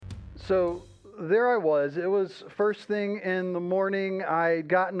So there I was. It was first thing in the morning. I'd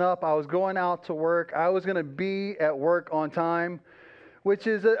gotten up. I was going out to work. I was going to be at work on time, which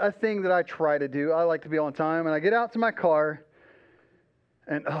is a thing that I try to do. I like to be on time. And I get out to my car,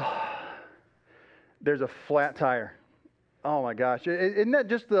 and there's a flat tire. Oh my gosh. Isn't that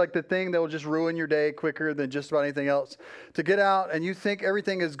just like the thing that will just ruin your day quicker than just about anything else? To get out and you think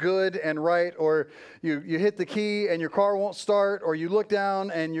everything is good and right, or you hit the key and your car won't start, or you look down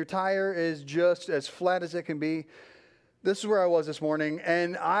and your tire is just as flat as it can be. This is where I was this morning,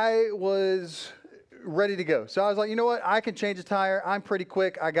 and I was ready to go. So I was like, you know what? I can change a tire. I'm pretty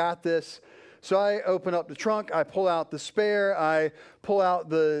quick. I got this. So I open up the trunk, I pull out the spare, I pull out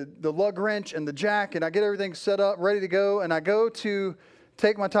the lug wrench and the jack, and I get everything set up, ready to go, and I go to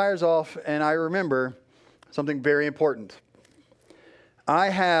take my tires off, and I remember something very important. I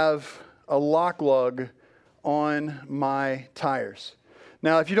have a lock lug on my tires.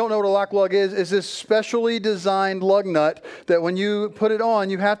 Now, if you don't know what a lock lug is this specially designed lug nut that when you put it on,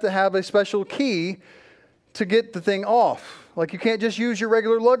 you have to have a special key to get the thing off. Like, you can't just use your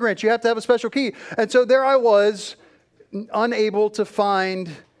regular lug wrench. You have to have a special key. And so there I was, unable to find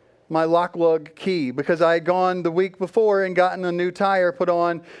my lock lug key because I had gone the week before and gotten a new tire put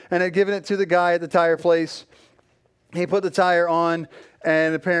on and had given it to the guy at the tire place. He put the tire on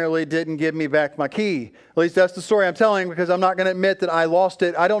and apparently didn't give me back my key. At least that's the story I'm telling, because I'm not going to admit that I lost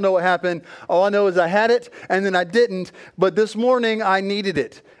it. I don't know what happened. All I know is I had it and then I didn't. But this morning I needed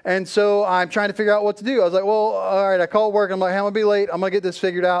it. And so I'm trying to figure out what to do. I was like, well, all right, I called work. I'm like, hey, I'm going to be late. I'm going to get this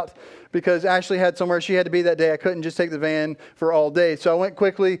figured out, because Ashley had somewhere she had to be that day. I couldn't just take the van for all day. So I went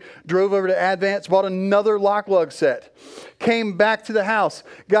quickly, drove over to Advance, bought another lock lug set, came back to the house,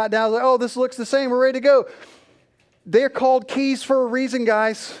 got down, I was like, oh, this looks the same. We're ready to go. They're called keys for a reason,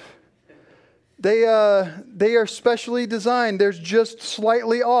 guys. They are specially designed. They're just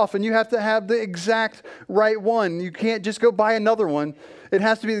slightly off, and you have to have the exact right one. You can't just go buy another one. It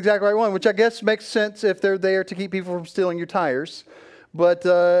has to be the exact right one, which I guess makes sense if they're there to keep people from stealing your tires. But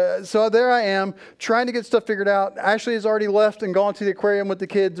so there I am, trying to get stuff figured out. Ashley has already left and gone to the aquarium with the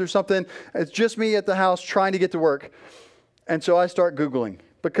kids or something. It's just me at the house trying to get to work. And so I start Googling,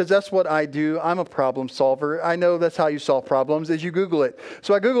 because that's what I do. I'm a problem solver. I know that's how you solve problems, is you Google it.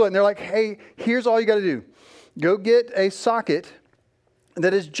 So I Google it, and they're like, hey, here's all you got to do. Go get a socket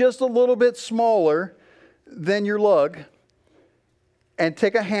that is just a little bit smaller than your lug, and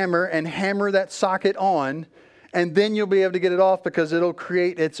take a hammer and hammer that socket on, and then you'll be able to get it off, because it'll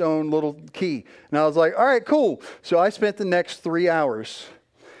create its own little key. And I was like, all right, cool. So I spent the next 3 hours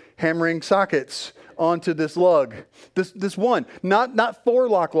hammering sockets onto this lug. This one. Not 4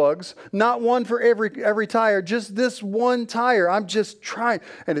 lock lugs, not one for every tire, just this one tire. I'm just trying,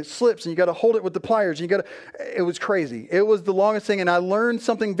 and it slips, and you got to hold it with the pliers, and it was crazy. It was the longest thing, and I learned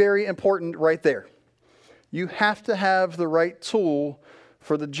something very important right there. You have to have the right tool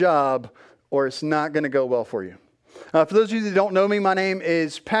for the job, or it's not going to go well for you. For those of you that don't know me, my name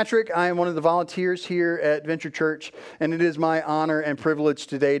is Patrick. I am one of the volunteers here at Venture Church, and it is my honor and privilege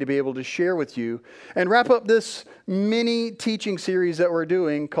today to be able to share with you and wrap up this mini teaching series that we're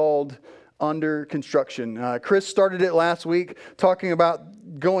doing called Under Construction. Chris started it last week, talking about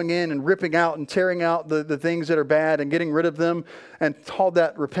going in and ripping out and tearing out the things that are bad and getting rid of them, and called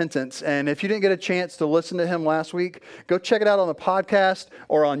that repentance. And if you didn't get a chance to listen to him last week, go check it out on the podcast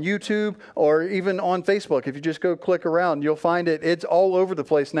or on YouTube or even on Facebook. If you just go click around, you'll find it. It's all over the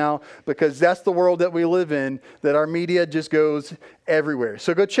place now, because that's the world that we live in, that our media just goes everywhere.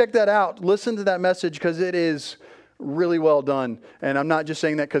 So go check that out. Listen to that message, because it is really well done. And I'm not just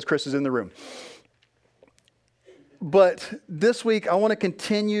saying that because Chris is in the room. But this week, I want to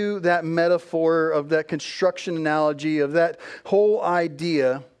continue that metaphor of that construction analogy, of that whole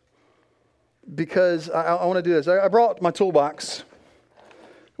idea, because I want to do this. I brought my toolbox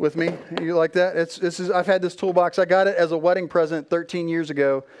with me. You like that? I've had this toolbox. I got it as a wedding present 13 years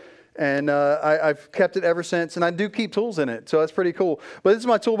ago. And I've kept it ever since, and I do keep tools in it, so that's pretty cool. But this is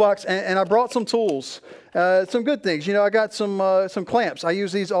my toolbox, and I brought some tools, some good things. You know, I got some clamps. I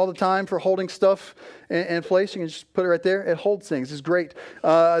use these all the time for holding stuff in place. You can just put it right there. It holds things. It's great.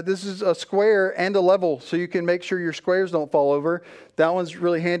 This is a square and a level, so you can make sure your squares don't fall over. That one's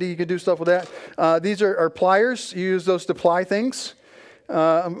really handy. You can do stuff with that. These are pliers. You use those to ply things.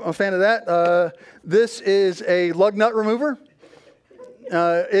 I'm a fan of that. This is a lug nut remover.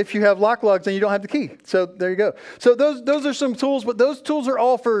 If you have lock lugs and you don't have the key. So there you go. So those are some tools, but those tools are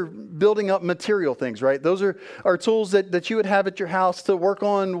all for building up material things, right? Those are tools that you would have at your house to work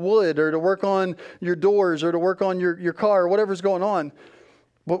on wood, or to work on your doors, or to work on your car, or whatever's going on.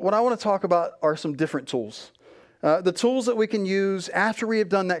 But what I want to talk about are some different tools. The tools that we can use after we have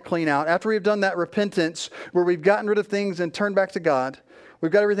done that clean out, after we have done that repentance, where we've gotten rid of things and turned back to God,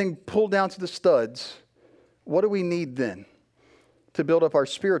 we've got everything pulled down to the studs. What do we need then to build up our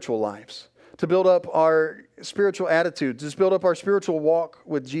spiritual lives, to build up our spiritual attitudes, to build up our spiritual walk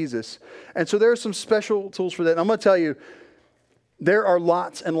with Jesus? And so there are some special tools for that. And I'm going to tell you, there are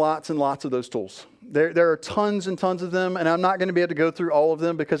lots and lots and lots of those tools. There are tons and tons of them, and I'm not going to be able to go through all of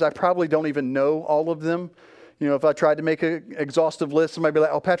them because I probably don't even know all of them. You know, if I tried to make an exhaustive list, somebody would be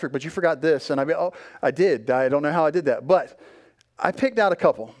like, oh, Patrick, but you forgot this. And I'd be, oh, I did. I don't know how I did that. But I picked out a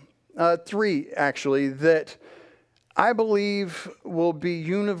couple, 3 actually, that I believe will be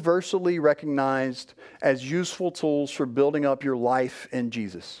universally recognized as useful tools for building up your life in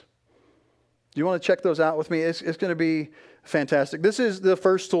Jesus. Do you want to check those out with me? It's going to be fantastic. This is the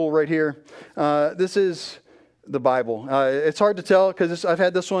first tool right here. This is the Bible. It's hard to tell because I've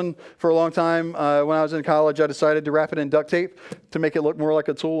had this one for a long time. When I was in college, I decided to wrap it in duct tape to make it look more like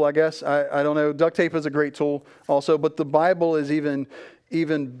a tool, I guess. I don't know. Duct tape is a great tool also, but the Bible is even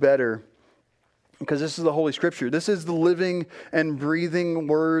better because this is the Holy Scripture. This is the living and breathing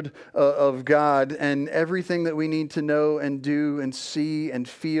Word of God, and everything that we need to know and do and see and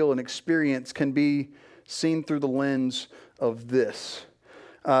feel and experience can be seen through the lens of this.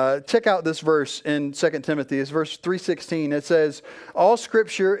 Check out this verse in 2 Timothy. It's verse 3:16. It says, all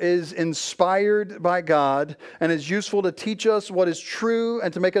Scripture is inspired by God and is useful to teach us what is true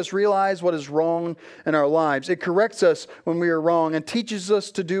and to make us realize what is wrong in our lives. It corrects us when we are wrong and teaches us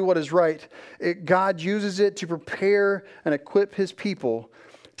to do what is right. God uses it to prepare and equip His people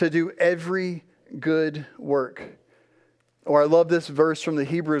to do every good work. Or I love this verse from the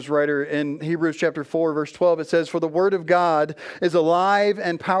Hebrews writer in Hebrews chapter 4, verse 12. It says, for the word of God is alive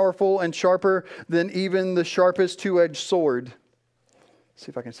and powerful and sharper than even the sharpest two-edged sword. See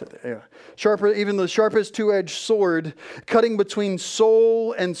if I can set that. Yeah. Sharper, even the sharpest two-edged sword, cutting between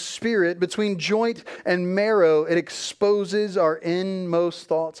soul and spirit, between joint and marrow. It exposes our inmost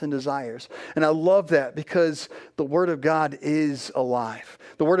thoughts and desires. And I love that because the Word of God is alive.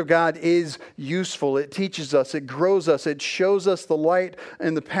 The Word of God is useful. It teaches us. It grows us. It shows us the light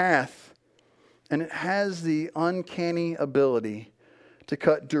and the path. And it has the uncanny ability to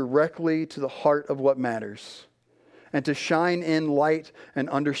cut directly to the heart of what matters, and to shine in light and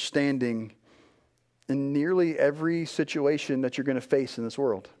understanding in nearly every situation that you're going to face in this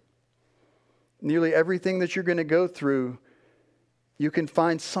world. Nearly everything that you're going to go through, you can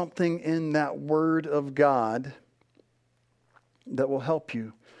find something in that Word of God that will help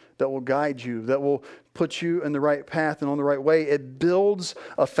you, that will guide you, that will put you in the right path and on the right way. It builds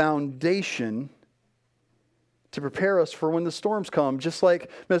a foundation to prepare us for when the storms come. Just like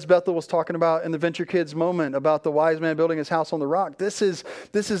Ms. Bethel was talking about in the Venture Kids moment about the wise man building his house on the rock. This is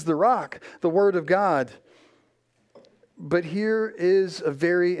the rock, the Word of God. But here is a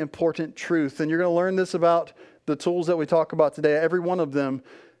very important truth. And you're going to learn this about the tools that we talk about today, every one of them.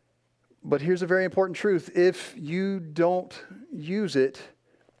 But here's a very important truth. If you don't use it,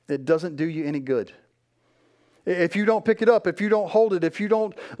 it doesn't do you any good. If you don't pick it up, if you don't hold it, if you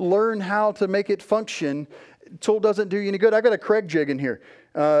don't learn how to make it function, tool doesn't do you any good. I got a Craig jig in here.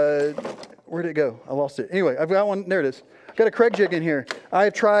 Where'd it go? I lost it. Anyway, I've got one. There it is. I've got a Craig jig in here. I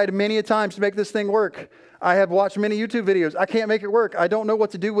have tried many a times to make this thing work. I have watched many YouTube videos. I can't make it work. I don't know what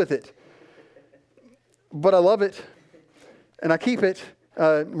to do with it. But I love it. And I keep it.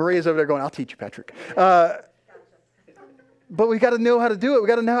 Maria's over there going, I'll teach you, Patrick. But we got to know how to do it. We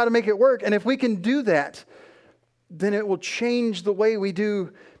got to know how to make it work. And if we can do that, then it will change the way we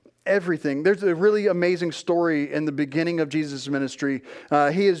do everything. There's a really amazing story in the beginning of Jesus' ministry.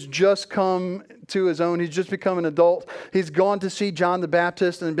 He has just come to his own. He's just become an adult. He's gone to see John the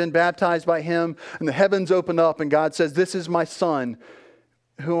Baptist and been baptized by him. And the heavens open up and God says, this is my son,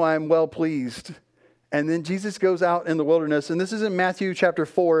 who I am well pleased. And then Jesus goes out in the wilderness. And this is in Matthew chapter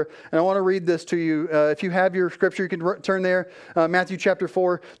 4. And I want to read this to you. If you have your scripture, you can turn there. Matthew chapter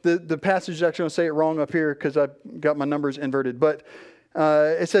 4. The passage is actually going to say it wrong up here because I've got my numbers inverted. But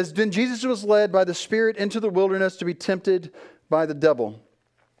it says, then Jesus was led by the Spirit into the wilderness to be tempted by the devil.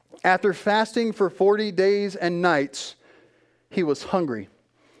 After fasting for 40 days and nights, he was hungry.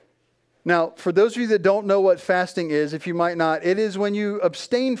 Now, for those of you that don't know what fasting is, if you might not, it is when you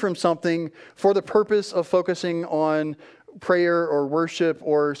abstain from something for the purpose of focusing on prayer or worship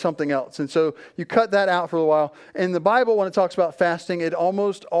or something else. And so you cut that out for a while. In the Bible, when it talks about fasting, it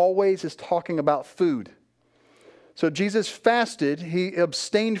almost always is talking about food. So Jesus fasted, he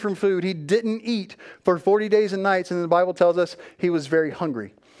abstained from food, he didn't eat for 40 days and nights, and the Bible tells us he was very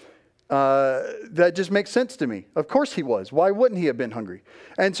hungry. That just makes sense to me. Of course he was. Why wouldn't he have been hungry?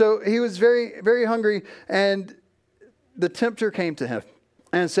 And so he was very, very hungry, and the tempter came to him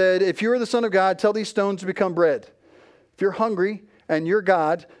and said, if you are the Son of God, tell these stones to become bread. If you're hungry and you're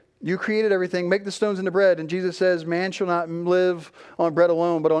God, you created everything, make the stones into bread. And Jesus says, man shall not live on bread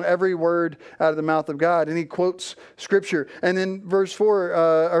alone, but on every word out of the mouth of God. And he quotes scripture. And then verse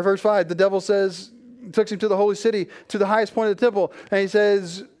 5, the devil says, took him to the holy city, to the highest point of the temple. And he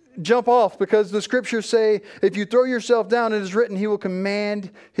says, jump off, because the scriptures say, if you throw yourself down, it is written, he will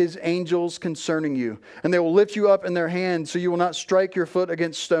command his angels concerning you, and they will lift you up in their hands, so you will not strike your foot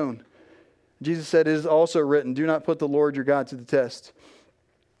against stone. Jesus said, it is also written, do not put the Lord your God to the test.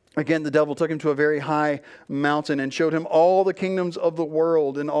 Again, the devil took him to a very high mountain and showed him all the kingdoms of the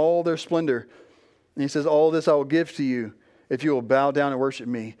world in all their splendor. And he says, all this I will give to you if you will bow down and worship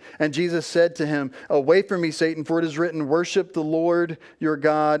me. And Jesus said to him, away from me, Satan, for it is written, worship the Lord your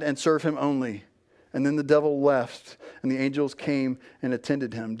God and serve him only. And then the devil left, and the angels came and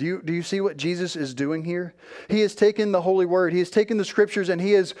attended him. Do you see what Jesus is doing here? He has taken the holy word, he has taken the scriptures, and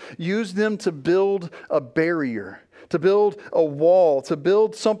he has used them to build a barrier, to build a wall, to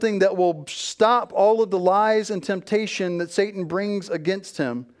build something that will stop all of the lies and temptation that Satan brings against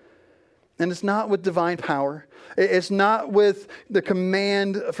him. And it's not with divine power. It's not with the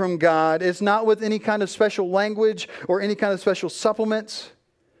command from God. It's not with any kind of special language or any kind of special supplements,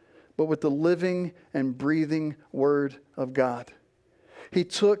 but with the living and breathing Word of God. He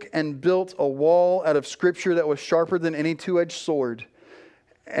took and built a wall out of Scripture that was sharper than any two-edged sword,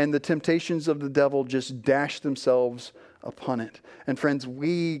 and the temptations of the devil just dashed themselves upon it. And friends,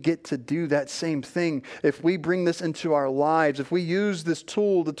 we get to do that same thing. If we bring this into our lives, if we use this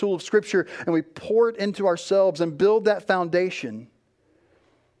tool, the tool of Scripture, and we pour it into ourselves and build that foundation,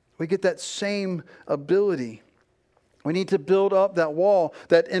 we get that same ability. We need to build up that wall,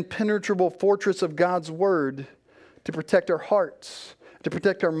 that impenetrable fortress of God's Word, to protect our hearts, to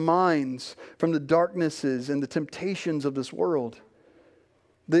protect our minds from the darknesses and the temptations of this world.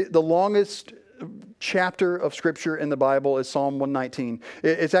 The longest chapter of Scripture in the Bible is Psalm 119.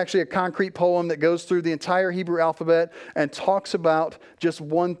 It's actually a concrete poem that goes through the entire Hebrew alphabet and talks about just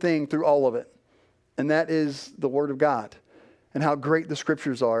one thing through all of it. And that is the Word of God, and how great the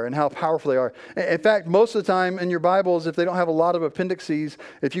Scriptures are and how powerful they are. In fact, most of the time in your Bibles, if they don't have a lot of appendices,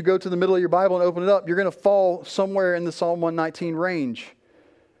 if you go to the middle of your Bible and open it up, you're going to fall somewhere in the Psalm 119 range.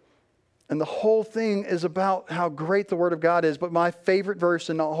 And the whole thing is about how great the Word of God is. But my favorite verse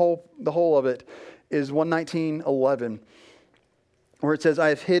in the whole of it is 119:11, where it says, I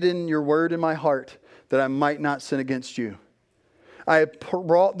have hidden your word in my heart that I might not sin against you. I have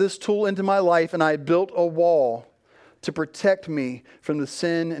brought this tool into my life, and I have built a wall to protect me from the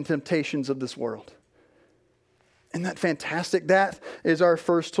sin and temptations of this world. Isn't that fantastic? That is our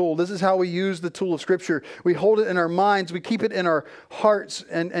first tool. This is how we use the tool of Scripture. We hold it in our minds. We keep it in our hearts.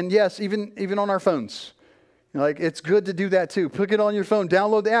 And yes, even on our phones. Like, it's good to do that too. Put it on your phone.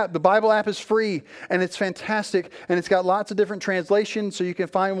 Download the app. The Bible app is free, and it's fantastic. And it's got lots of different translations, so you can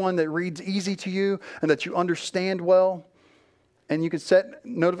find one that reads easy to you and that you understand well. And you can set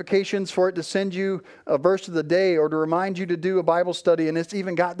notifications for it to send you a verse of the day or to remind you to do a Bible study. And it's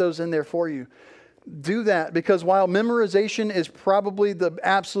even got those in there for you. Do that, because while memorization is probably the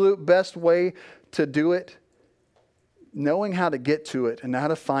absolute best way to do it, knowing how to get to it and how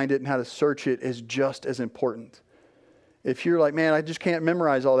to find it and how to search it is just as important. If you're like, man, I just can't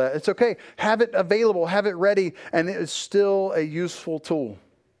memorize all that, it's okay. Have it available, have it ready, and it is still a useful tool.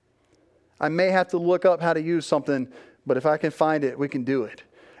 I may have to look up how to use something, but if I can find it, we can do it.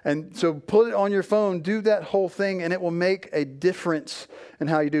 And so put it on your phone, do that whole thing, and it will make a difference in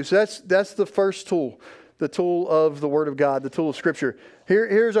how you do. So that's the first tool, the tool of the Word of God, the tool of Scripture.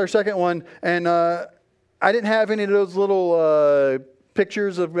 Here's our second one. And I didn't have any of those little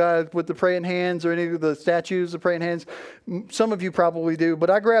pictures of God with the praying hands or any of the statues of praying hands. Some of you probably do, but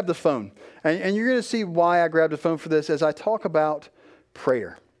I grabbed the phone. And you're going to see why I grabbed the phone for this as I talk about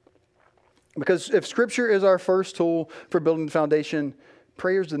prayer. Because if Scripture is our first tool for building the foundation,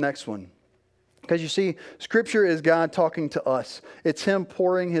 prayer is the next one. Because you see, Scripture is God talking to us. It's Him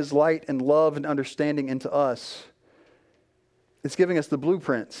pouring His light and love and understanding into us. It's giving us the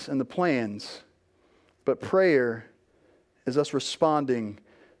blueprints and the plans. But prayer is us responding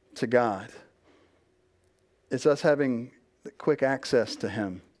to God. It's us having quick access to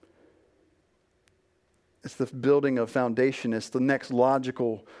Him. It's the building of foundation. It's the next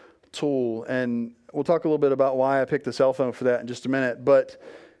logical tool. And we'll talk a little bit about why I picked the cell phone for that in just a minute. But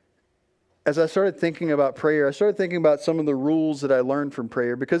as I started thinking about prayer, I started thinking about some of the rules that I learned from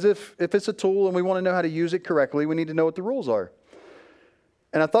prayer. Because if it's a tool and we want to know how to use it correctly, we need to know what the rules are.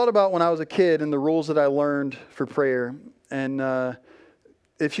 And I thought about when I was a kid and the rules that I learned for prayer. And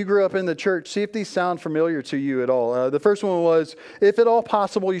if you grew up in the church, see if these sound familiar to you at all. The first one was, if at all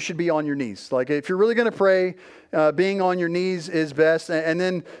possible, you should be on your knees. Like if you're really going to pray, being on your knees is best. And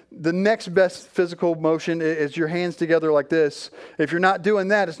then the next best physical motion is your hands together like this. If you're not doing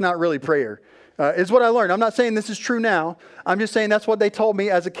that, it's not really prayer. Is what I learned. I'm not saying this is true now. I'm just saying that's what they told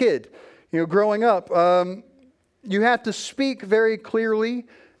me as a kid. Growing up, you have to speak very clearly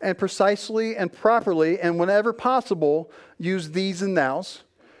and precisely and properly, and whenever possible, use these and thous.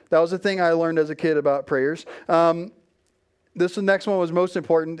 That was the thing I learned as a kid about prayers. This next one was most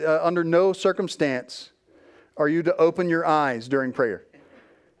important. Under no circumstance are you to open your eyes during prayer.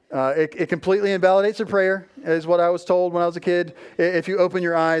 It completely invalidates a prayer, is what I was told when I was a kid, if you open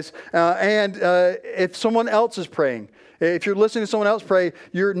your eyes. And if someone else is praying, if you're listening to someone else pray,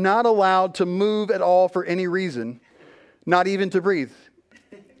 you're not allowed to move at all for any reason, not even to breathe.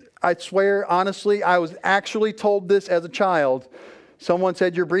 I swear, honestly, I was actually told this as a child. Someone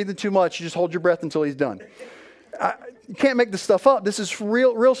said, you're breathing too much. You just hold your breath until he's done. You can't make this stuff up. This is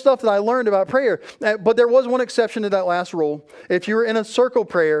real stuff that I learned about prayer. But there was one exception to that last rule. If you were in a circle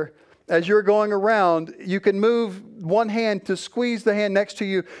prayer, as you're going around, you can move one hand to squeeze the hand next to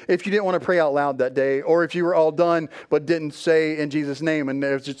you if you didn't want to pray out loud that day, or if you were all done but didn't say in Jesus' name and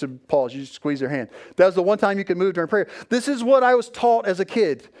there was just a pause, you just squeeze your hand. That was the one time you could move during prayer. This is what I was taught as a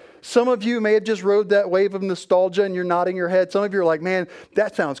kid. Some of you may have just rode that wave of nostalgia and you're nodding your head. Some of you are like, man,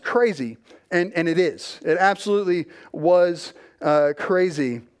 that sounds crazy. And it is. It absolutely was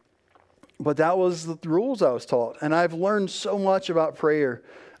crazy. But that was the rules I was taught. And I've learned so much about prayer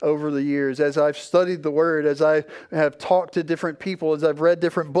over the years as I've studied the Word, as I have talked to different people, as I've read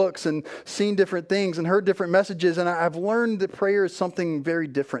different books and seen different things and heard different messages. And I've learned that prayer is something very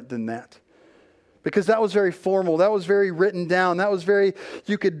different than that. Because that was very formal. That was very written down. That was very,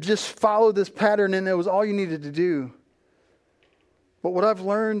 you could just follow this pattern and it was all you needed to do. But what I've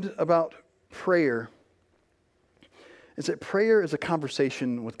learned about prayer is that prayer is a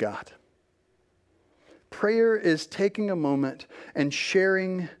conversation with God. Prayer is taking a moment and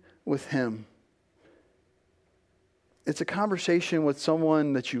sharing with Him. It's a conversation with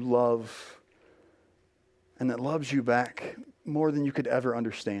someone that you love and that loves you back more than you could ever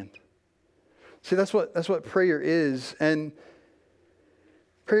understand. See, that's what prayer is. And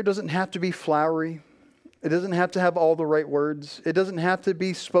prayer doesn't have to be flowery. It doesn't have to have all the right words. It doesn't have to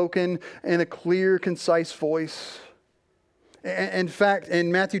be spoken in a clear, concise voice. In fact,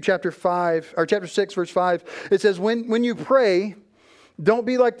 in Matthew chapter 6, verse 5, it says, when you pray, don't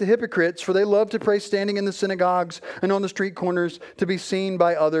be like the hypocrites, for they love to pray standing in the synagogues and on the street corners to be seen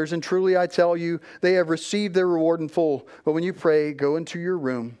by others. And truly I tell you, they have received their reward in full. But when you pray, go into your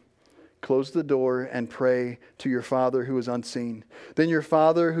room, close the door, and pray to your Father who is unseen. Then your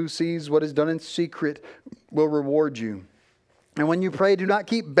Father who sees what is done in secret will reward you. And when you pray, do not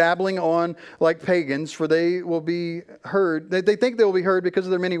keep babbling on like pagans, for they will be heard. They think they will be heard because of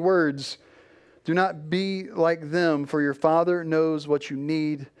their many words. Do not be like them, for your Father knows what you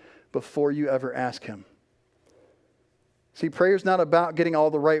need before you ever ask Him. See, prayer is not about getting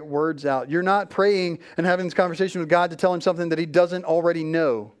all the right words out. You're not praying and having this conversation with God to tell Him something that He doesn't already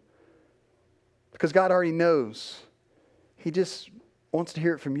know. Because God already knows. He just wants to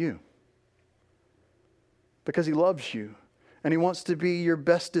hear it from you. Because He loves you. And He wants to be your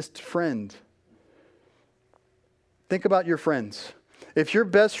bestest friend. Think about your friends. If your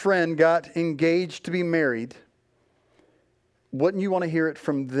best friend got engaged to be married, wouldn't you want to hear it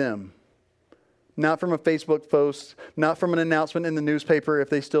from them? Not from a Facebook post, not from an announcement in the newspaper if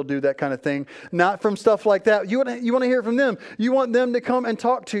they still do that kind of thing, not from stuff like that. You want to hear it from them. You want them to come and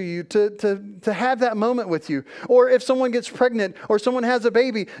talk to you, to have that moment with you. Or if someone gets pregnant or someone has a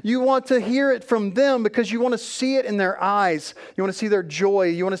baby, you want to hear it from them because you want to see it in their eyes. You want to see their joy.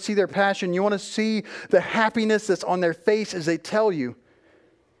 You want to see their passion. You want to see the happiness that's on their face as they tell you.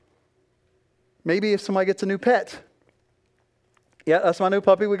 Maybe if somebody gets a new pet. Yeah, that's my new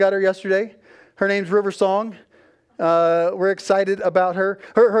puppy. We got her yesterday. Her name's River Song. We're excited about her.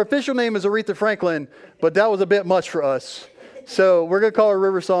 Her official name is Aretha Franklin, but that was a bit much for us. So we're going to call her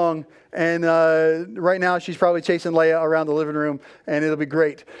River Song. And right now she's probably chasing Leia around the living room, and it'll be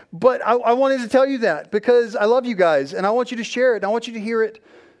great. But I wanted to tell you that because I love you guys, and I want you to share it. And I want you to hear it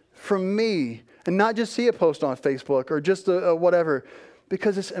from me and not just see a post on Facebook or just a whatever,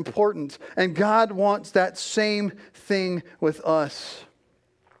 because it's important. And God wants that same thing with us.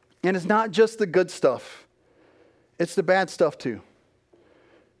 And it's not just the good stuff. It's the bad stuff too.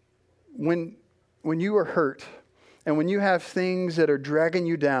 When you are hurt and when you have things that are dragging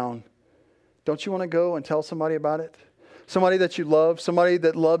you down, don't you want to go and tell somebody about it? somebody that you love, somebody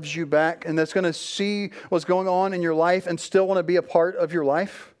that loves you back, and that's going to see what's going on in your life and still want to be a part of your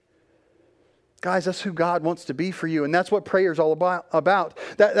life? Guys, that's who God wants to be for you, and that's what prayer is all about.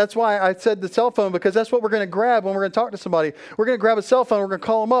 That's why I said the cell phone, because that's what we're going to grab when we're going to talk to somebody. We're going to grab a cell phone, we're going to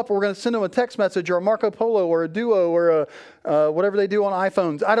call them up, or we're going to send them a text message or a Marco Polo or a Duo or a whatever they do on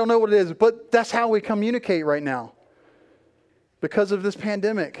iPhones. I don't know what it is, but that's how we communicate right now because of this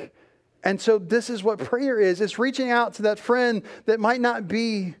pandemic. And so this is what prayer is. It's reaching out to that friend that might not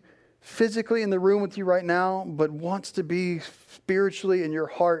be physically in the room with you right now, but wants to be spiritually in your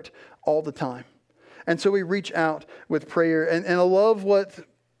heart all the time. And so we reach out with prayer. And I love what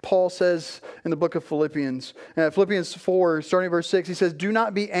Paul says in the book of Philippians. Philippians 4, starting at verse 6, he says, "Do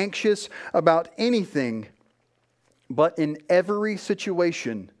not be anxious about anything, but in every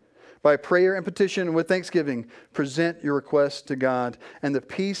situation, by prayer and petition and with thanksgiving, present your requests to God. And the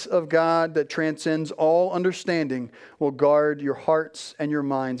peace of God that transcends all understanding will guard your hearts and your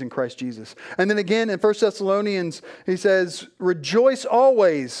minds in Christ Jesus." And then again in 1 Thessalonians, he says, "Rejoice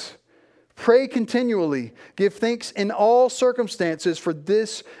always. Pray continually. Give thanks in all circumstances, for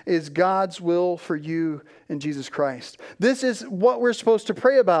this is God's will for you in Jesus Christ." This is what we're supposed to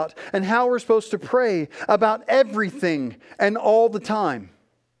pray about and how we're supposed to pray about everything and all the time.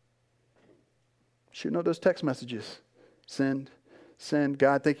 Shooting out those text messages. Send.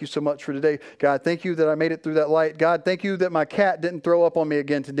 God, thank you so much for today. God, thank you that I made it through that light. God, thank you that my cat didn't throw up on me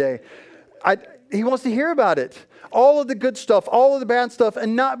again today. He wants to hear about it. All of the good stuff, all of the bad stuff,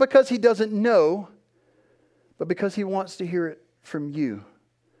 and not because he doesn't know, but because he wants to hear it from you.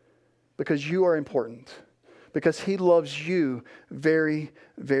 Because you are important. Because he loves you very,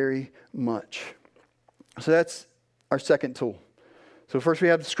 very much. So that's our second tool. So first we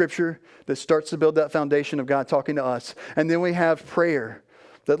have the scripture that starts to build that foundation of God talking to us. And then we have prayer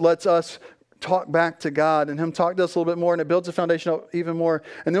that lets us talk back to God and him talk to us a little bit more, and it builds the foundation up even more.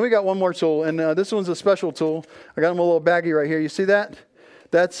 And then we got one more tool, and this one's a special tool. I got him a little baggie right here. You see that?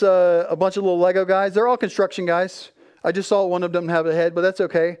 That's a bunch of little Lego guys. They're all construction guys. I just saw one of them have a head, but that's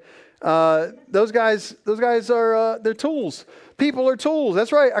okay. Those guys are they're tools. People are tools.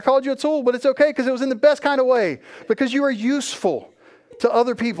 That's right. I called you a tool, but it's okay because it was in the best kind of way, because you are useful to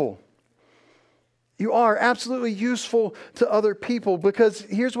other people. You are absolutely useful to other people, because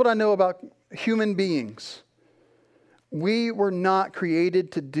here's what I know about human beings. We were not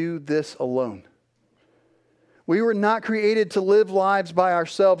created to do this alone. We were not created to live lives by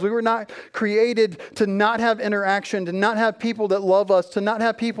ourselves. We were not created to not have interaction, to not have people that love us, to not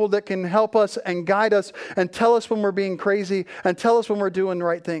have people that can help us and guide us and tell us when we're being crazy and tell us when we're doing the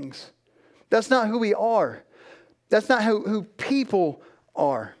right things. That's not who we are. That's not who people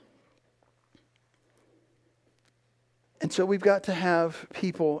are. And so we've got to have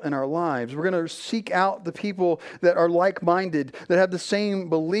people in our lives. We're going to seek out the people that are like-minded, that have the same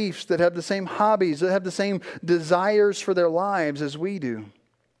beliefs, that have the same hobbies, that have the same desires for their lives as we do.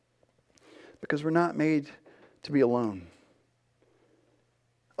 Because we're not made to be alone.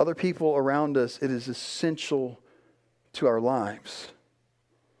 Other people around us, it is essential to our lives.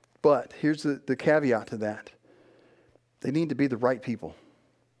 But here's the caveat to that. They need to be the right people.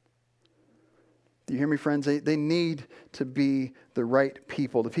 Do you hear me, friends? They need to be the right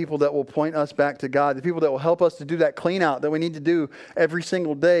people. The people that will point us back to God. The people that will help us to do that clean out that we need to do every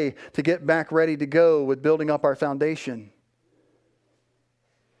single day to get back ready to go with building up our foundation.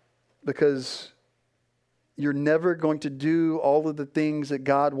 Because you're never going to do all of the things that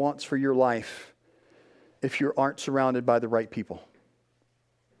God wants for your life if you aren't surrounded by the right people.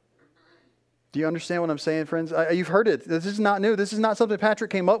 Do you understand what I'm saying, friends? You've heard it. This is not new. This is not something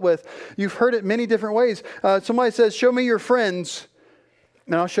Patrick came up with. You've heard it many different ways. Somebody says, "Show me your friends,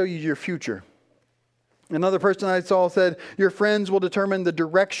 and I'll show you your future." Another person I saw said, "Your friends will determine the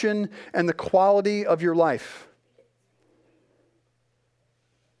direction and the quality of your life."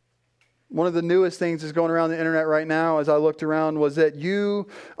 One of the newest things that's going around the internet right now, as I looked around, was that you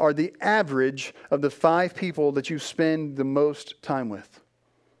are the average of the 5 people that you spend the most time with.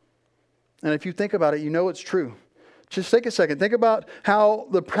 And if you think about it, you know it's true. Just take a second. Think about how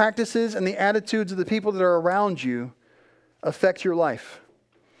the practices and the attitudes of the people that are around you affect your life.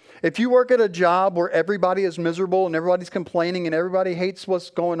 If you work at a job where everybody is miserable and everybody's complaining and everybody hates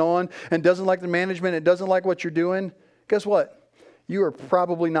what's going on and doesn't like the management and doesn't like what you're doing, guess what? You are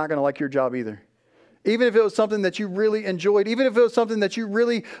probably not going to like your job either. Even if it was something that you really enjoyed, even if it was something that you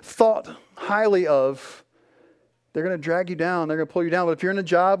really thought highly of, they're going to drag you down. They're going to pull you down. But if you're in a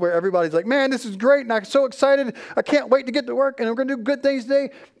job where everybody's like, "Man, this is great, and I'm so excited. I can't wait to get to work, and we're going to do good things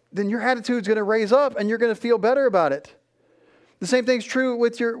today," then your attitude's going to raise up, and you're going to feel better about it. The same thing's true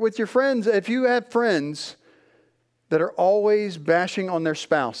with your friends. If you have friends that are always bashing on their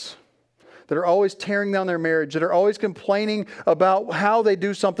spouse, that are always tearing down their marriage, that are always complaining about how they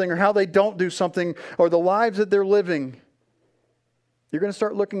do something or how they don't do something or the lives that they're living, you're going to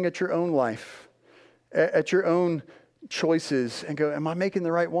start looking at your own life, at your own choices and go, am I making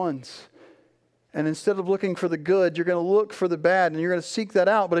the right ones? And instead of looking for the good, you're going to look for the bad and you're going to seek that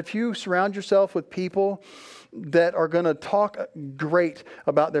out. But if you surround yourself with people that are going to talk great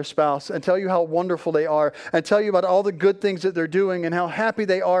about their spouse and tell you how wonderful they are and tell you about all the good things that they're doing and how happy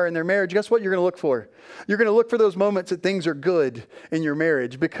they are in their marriage, guess what you're going to look for? You're going to look for those moments that things are good in your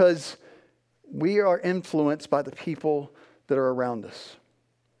marriage, because we are influenced by the people that are around us.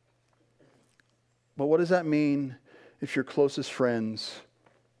 But what does that mean if your closest friends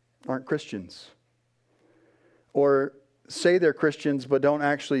aren't Christians? Or say they're Christians but don't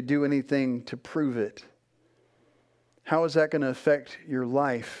actually do anything to prove it? How is that going to affect your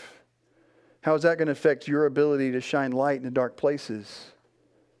life? How is that going to affect your ability to shine light in the dark places?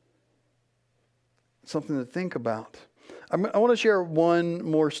 Something to think about. I want to share one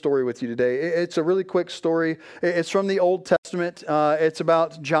more story with you today. It's a really quick story. It's from the Old Testament. It's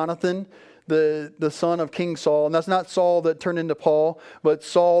about Jonathan, the son of King Saul. And that's not Saul that turned into Paul, but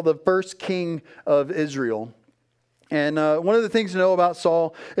Saul, the first king of Israel. And one of the things to know about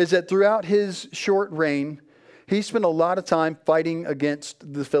Saul is that throughout his short reign, he spent a lot of time fighting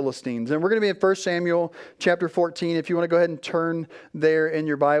against the Philistines. And we're going to be in 1 Samuel chapter 14. If you want to go ahead and turn there in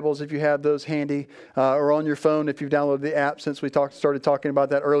your Bibles, if you have those handy, or on your phone if you've downloaded the app, since we started talking about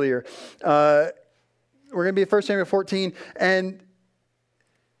that earlier. We're going to be in 1 Samuel 14. And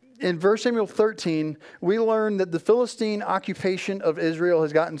in 1 Samuel 13, we learn that the Philistine occupation of Israel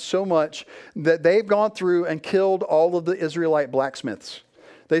has gotten so much that they've gone through and killed all of the Israelite blacksmiths.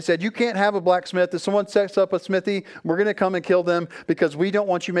 They said, you can't have a blacksmith. If someone sets up a smithy, we're going to come and kill them because we don't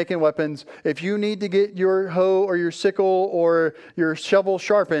want you making weapons. If you need to get your hoe or your sickle or your shovel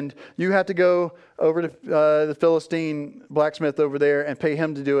sharpened, you have to go over to the Philistine blacksmith over there and pay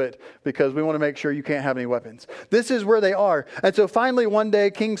him to do it, because we want to make sure you can't have any weapons. This is where they are. And so finally one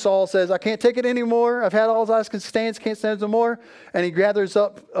day King Saul says, I can't take it anymore. I've had all I can stand, can't stand no more. And he gathers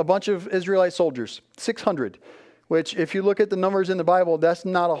up a bunch of Israelite soldiers, 600. Which, if you look at the numbers in the Bible, that's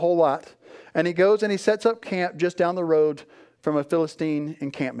not a whole lot. And he goes and he sets up camp just down the road from a Philistine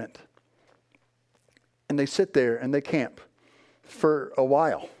encampment. And they sit there and they camp for a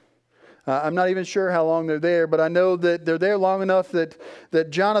while. I'm not even sure how long they're there, but I know that they're there long enough that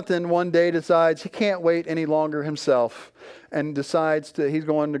Jonathan one day decides he can't wait any longer himself and decides that he's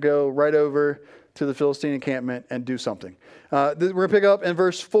going to go right over to the Philistine encampment and do something. We're going to pick up in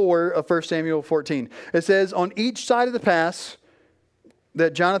verse 4 of 1 Samuel 14. It says, on each side of the pass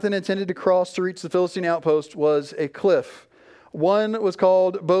that Jonathan intended to cross to reach the Philistine outpost was a cliff. One was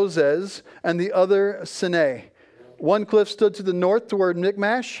called Bozez and the other Sinai. One cliff stood to the north toward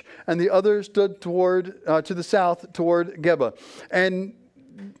Michmash, and the other stood toward to the south toward Geba. And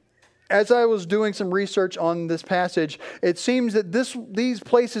as I was doing some research on this passage, it seems that these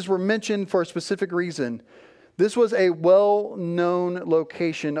places were mentioned for a specific reason. This was a well-known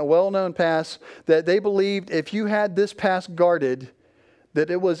location, a well-known pass that they believed if you had this pass guarded, that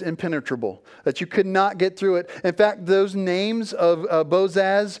it was impenetrable, that you could not get through it. In fact, those names of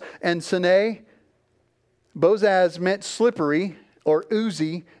Bozaz and Sinai, Bozaz meant slippery or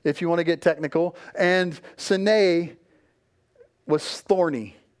oozy, if you want to get technical, and Sinai was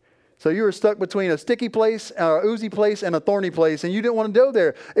thorny. So you were stuck between a sticky place, an oozy place, and a thorny place, and you didn't want to go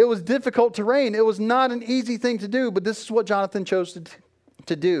there. It was difficult terrain. It was not an easy thing to do, but this is what Jonathan chose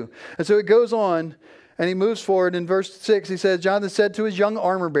to do. And so it goes on, and he moves forward. In verse 6, he says, Jonathan said to his young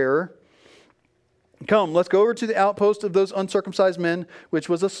armor bearer, come, let's go over to the outpost of those uncircumcised men, which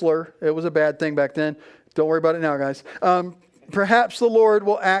was a slur. It was a bad thing back then. Don't worry about it now, guys. Perhaps the Lord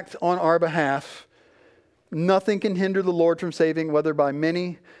will act on our behalf. Nothing can hinder the Lord from saving, whether by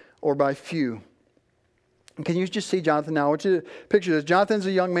many or by few. Can you just see Jonathan now? I want you to picture this. Jonathan's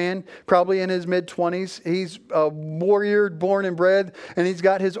a young man, probably in his mid-20s. He's a warrior, born and bred, and he's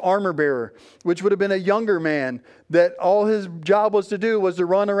got his armor bearer, which would have been a younger man, that all his job was to do was to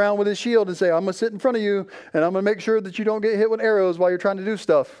run around with his shield and say, I'm going to sit in front of you, and I'm going to make sure that you don't get hit with arrows while you're trying to do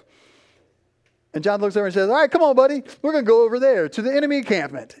stuff. And John looks over and says, all right, come on, buddy. We're going to go over there to the enemy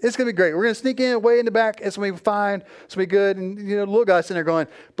encampment. It's going to be great. We're going to sneak in way in the back. It's going to be fine. It's going to be good. And, the little guy's sitting there going,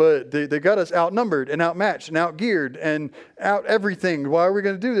 but they got us outnumbered and outmatched and outgeared and out everything. Why are we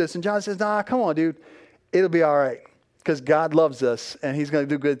going to do this? And John says, nah, come on, dude. It'll be all right, because God loves us and he's going to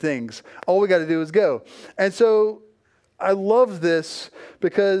do good things. All we got to do is go. And so I love this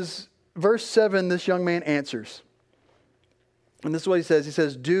because verse 7, this young man answers. And this is what he says. He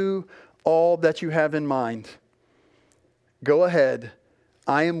says, do all that you have in mind. Go ahead.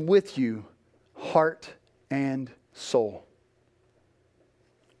 I am with you, heart and soul.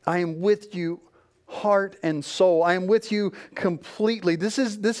 I am with you, heart and soul. I am with you completely. This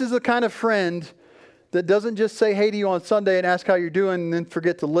is the kind of friend that doesn't just say hey to you on Sunday and ask how you're doing and then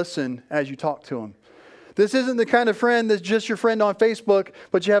forget to listen as you talk to him. This isn't the kind of friend that's just your friend on Facebook,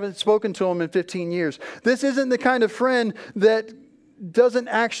 but you haven't spoken to him in 15 years. This isn't the kind of friend that doesn't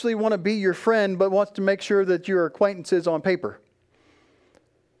actually want to be your friend, but wants to make sure that your acquaintance is on paper.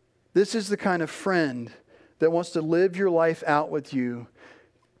 This is the kind of friend that wants to live your life out with you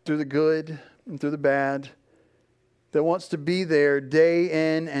through the good and through the bad, that wants to be there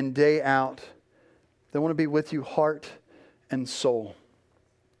day in and day out. They want to be with you heart and soul.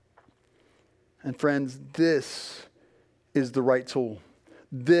 And friends, this is the right tool.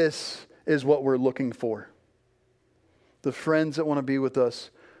 This is what we're looking for. The friends that want to be with us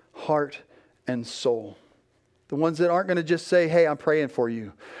heart and soul. The ones that aren't going to just say, hey, I'm praying for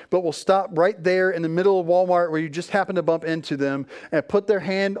you, but will stop right there in the middle of Walmart where you just happen to bump into them and put their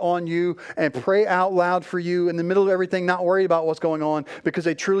hand on you and pray out loud for you in the middle of everything, not worried about what's going on, because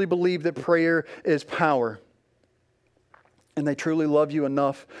they truly believe that prayer is power. And they truly love you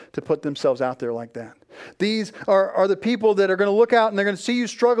enough to put themselves out there like that. These are the people that are going to look out and they're going to see you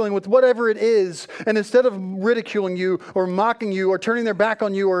struggling with whatever it is. And instead of ridiculing you or mocking you or turning their back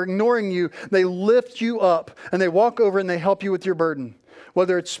on you or ignoring you, they lift you up and they walk over and they help you with your burden.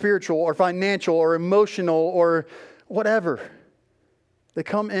 Whether it's spiritual or financial or emotional or whatever. They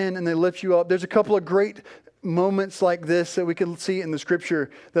come in and they lift you up. There's a couple of great moments like this that we can see in the scripture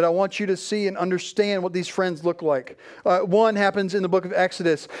that I want you to see and understand what these friends look like. One happens in the book of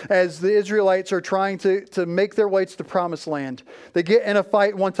Exodus as the Israelites are trying to make their way to the promised land. They get in a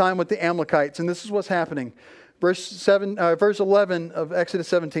fight one time with the Amalekites, and this is what's happening. Verse 11 of Exodus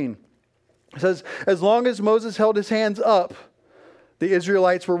 17. It says, as long as Moses held his hands up, the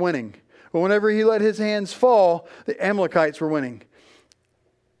Israelites were winning. But whenever he let his hands fall, the Amalekites were winning.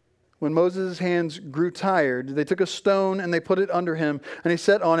 When Moses' hands grew tired, they took a stone and they put it under him, and he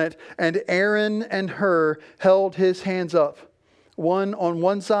sat on it, and Aaron and Hur held his hands up, one on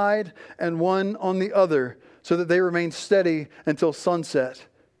one side and one on the other, so that they remained steady until sunset.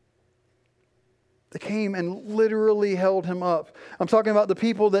 They came and literally held him up. I'm talking about the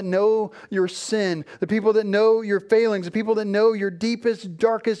people that know your sin, the people that know your failings, the people that know your deepest,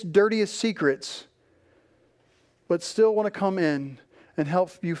 darkest, dirtiest secrets, but still want to come in and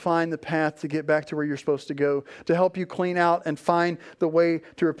help you find the path to get back to where you're supposed to go, to help you clean out and find the way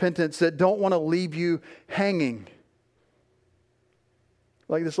to repentance, that don't want to leave you hanging.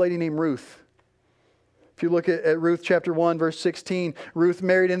 Like this lady named Ruth. If you look at Ruth chapter 1, verse 16, Ruth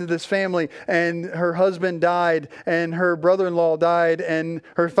married into this family and her husband died and her brother-in-law died and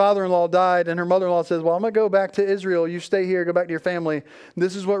her father-in-law died and her mother-in-law says, well, I'm going to go back to Israel. You stay here, go back to your family. And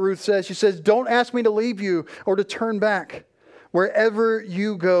this is what Ruth says. She says, don't ask me to leave you or to turn back. Wherever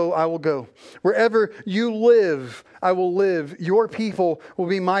you go, I will go. Wherever you live, I will live. Your people will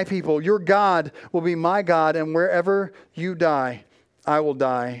be my people. Your God will be my God. And wherever you die, I will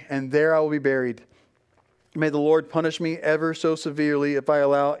die. And there I will be buried. May the Lord punish me ever so severely if I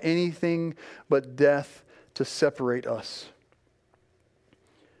allow anything but death to separate us.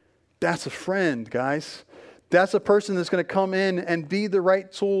 That's a friend, guys. That's a person that's going to come in and be the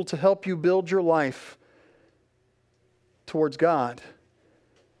right tool to help you build your life towards God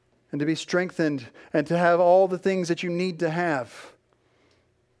and to be strengthened and to have all the things that you need to have.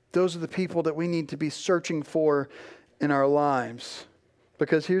 Those are the people that we need to be searching for in our lives.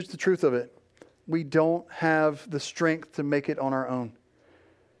 Because here's the truth of it. We don't have the strength to make it on our own.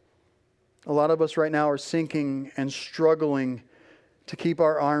 A lot of us right now are sinking and struggling to keep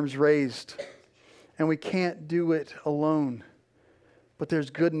our arms raised. And we can't do it alone. But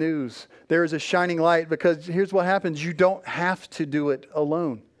there's good news. There is a shining light because here's what happens. You don't have to do it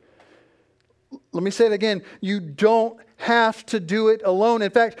alone. Let me say it again. You don't have to do it alone.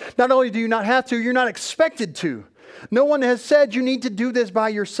 In fact, not only do you not have to, you're not expected to. No one has said you need to do this by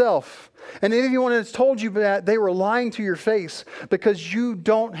yourself. And if anyone has told you that, they were lying to your face because you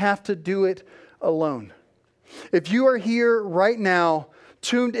don't have to do it alone. If you are here right now,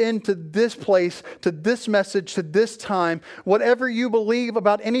 tuned into this place, to this message, to this time, whatever you believe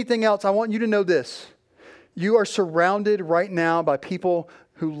about anything else, I want you to know this. You are surrounded right now by people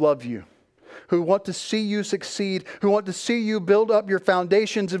who love you, who want to see you succeed, who want to see you build up your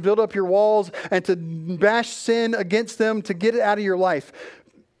foundations and build up your walls and to bash sin against them to get it out of your life,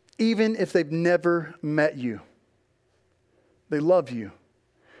 even if they've never met you. They love you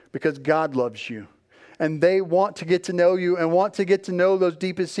because God loves you. and they want to get to know you and want to get to know those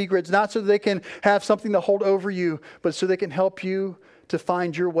deepest secrets, not so they can have something to hold over you, but so they can help you to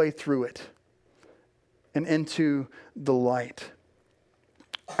find your way through it and into the light.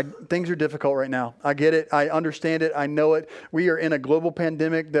 Things are difficult right now. I get it. I understand it. I know it. We are in a global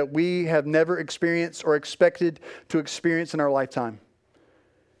pandemic that we have never experienced or expected to experience in our lifetime.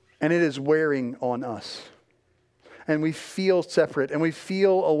 And it is wearing on us. And we feel separate, and we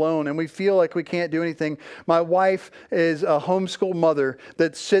feel alone, and we feel like we can't do anything. My wife is a homeschool mother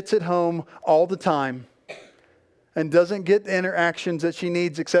that sits at home all the time and doesn't get the interactions that she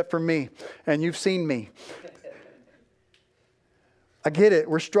needs except for me. And you've seen me. I get it.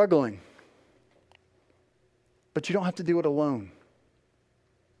 We're struggling. But you don't have to do it alone.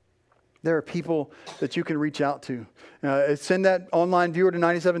 There are people that you can reach out to. Send that online viewer to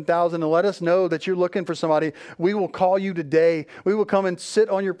 97,000 and let us know that you're looking for somebody. We will call you today. We will come and sit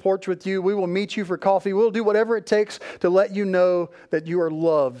on your porch with you. We will meet you for coffee. We'll do whatever it takes to let you know that you are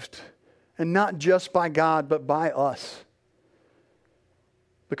loved. And not just by God, but by us.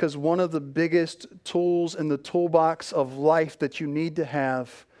 Because one of the biggest tools in the toolbox of life that you need to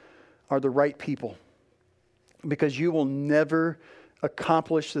have are the right people. Because you will never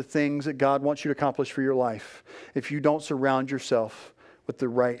accomplish the things that God wants you to accomplish for your life if you don't surround yourself with the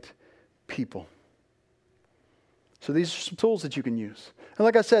right people. So these are some tools that you can use. And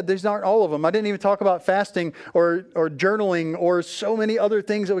like I said, these aren't all of them. I didn't even talk about fasting or journaling or so many other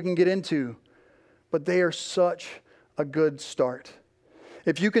things that we can get into. But they are such a good start.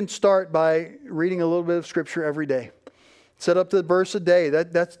 If you can start by reading a little bit of Scripture every day. Set up the verse a day.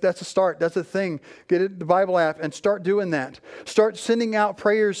 That's a start. That's a thing. Get the Bible app and start doing that. Start sending out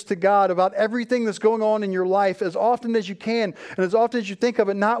prayers to God about everything that's going on in your life as often as you can and as often as you think of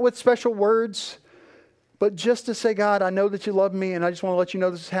it, not with special words, but just to say, God, I know that you love me and I just want to let you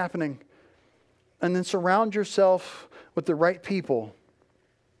know this is happening. And then surround yourself with the right people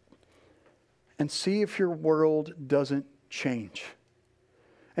and see if your world doesn't change.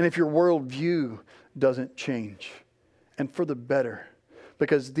 And if your worldview doesn't change. And for the better.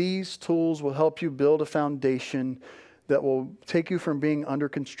 Because these tools will help you build a foundation that will take you from being under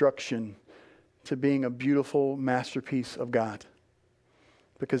construction to being a beautiful masterpiece of God.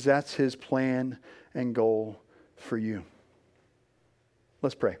 Because that's His plan and goal for you.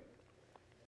 Let's pray.